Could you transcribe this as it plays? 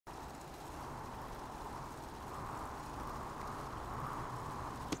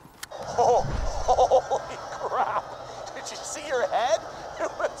your head? It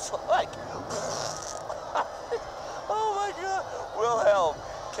was like... Oh my god. Wilhelm,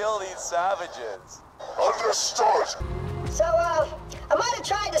 kill these savages. Understood. So, I might have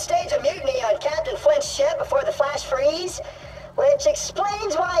tried to stage a mutiny on Captain Flint's ship before the flash freeze, which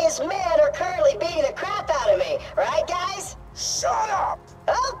explains why his men are currently beating the crap out of me. Right, guys? Shut up!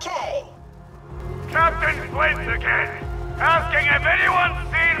 Okay. Captain Flint again. Asking if anyone's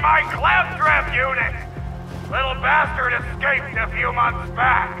seen my claptrap unit. Little bastard escaped a few months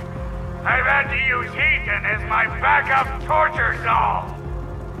back. I've had to use Heaton as my backup torture doll.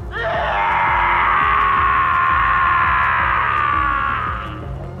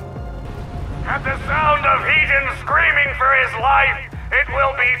 At the sound of Heaton screaming for his life, it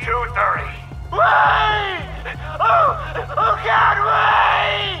will be 2:30. Wait! Oh God,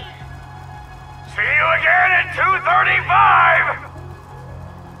 wait! See you again at 2:35!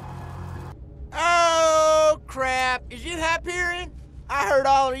 Oh, crap. Is you Hyperion? I heard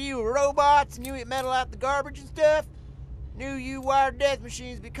all of you were robots and you eat metal out the garbage and stuff. Knew you wired death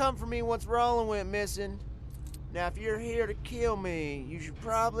machines would come for me once Roland went missing. Now, if you're here to kill me, you should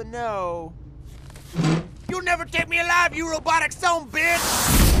probably know. You'll never take me alive, you robotic son of a bitch!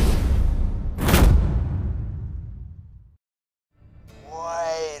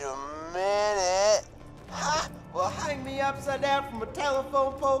 Wait a minute. Ha! Well, hang me upside down from a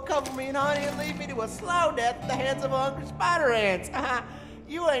telephone pole, cover me in honey, and leave me to a slow death at the hands of hungry spider ants.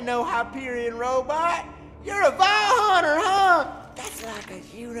 You ain't no Hyperion robot. You're a vile hunter, huh? That's like a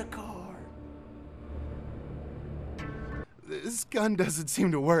unicorn. This gun doesn't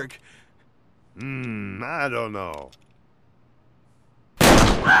seem to work. I don't know.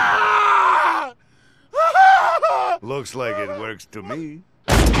 Looks like it works to me.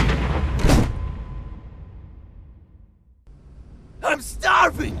 I'm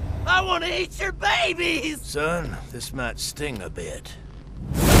starving! I want to eat your babies! Son, this might sting a bit.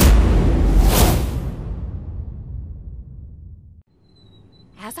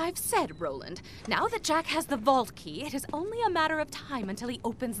 As I've said, Roland, now that Jack has the vault key, it is only a matter of time until he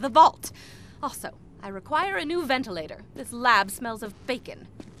opens the vault. Also, I require a new ventilator. This lab smells of bacon.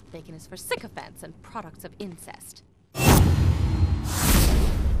 Bacon is for sycophants and products of incest.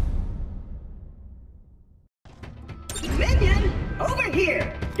 Minion, over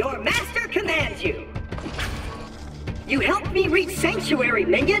here! Your master commands you! You helped me reach Sanctuary,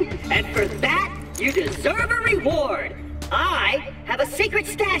 Minion, and for that, you deserve a reward! I have a secret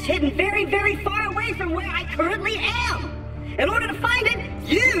stash hidden very, very far away from where I currently am! In order to find it,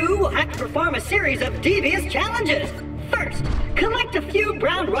 you will have to perform a series of devious challenges! First, collect a few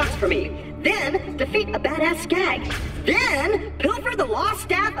brown rocks for me. Then, defeat a badass skag. Then, pilfer the lost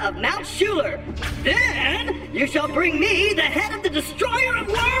staff of Mount Schuler. Then, you shall bring me the head of the Destroyer of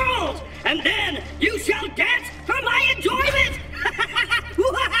Worlds. And then, you shall dance for my enjoyment!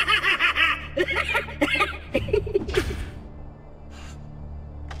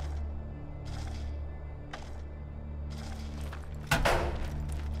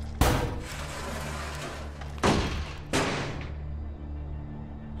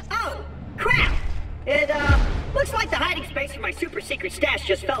 Oh, crap! It, looks like the hiding space for my super secret stash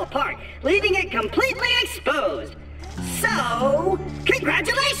just fell apart, leaving it completely exposed. So,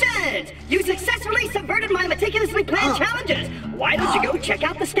 congratulations! You successfully subverted my meticulously planned challenges. Why don't you go check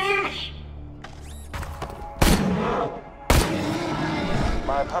out the stash?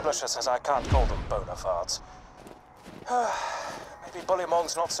 My publisher says I can't call them bona fides. Maybe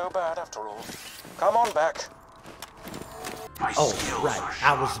Bullymong's not so bad after all. Come on back. Oh, right.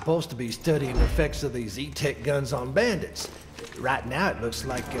 I was supposed to be studying the effects of these E-Tech guns on bandits. Right now, it looks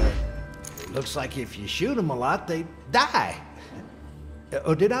like if you shoot them a lot, they die.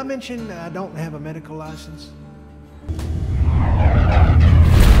 Oh, did I mention I don't have a medical license?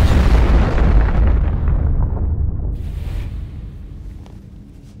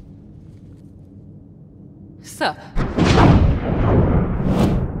 Sup?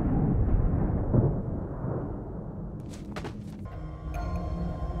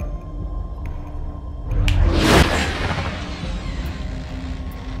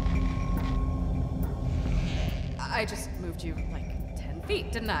 I just moved you like 10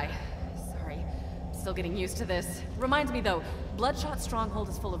 feet, didn't I? Sorry. Still getting used to this. Reminds me though, Bloodshot Stronghold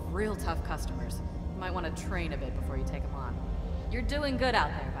is full of real tough customers. You might want to train a bit before you take them on. You're doing good out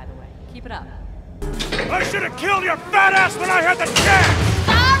there, by the way. Keep it up. I should have killed your fat ass when I had the chance!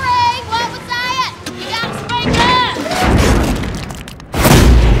 Sorry! What was that? You gotta speak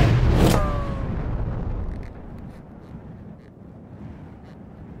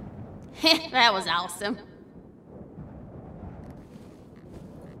up! That was awesome.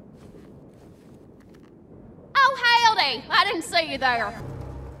 Oh, howdy! Hey, I didn't see you there.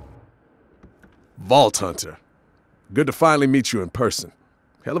 Vault Hunter. Good to finally meet you in person.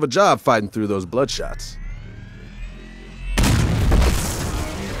 Hell of a job fighting through those bloodshots.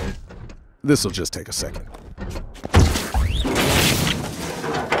 This'll just take a second.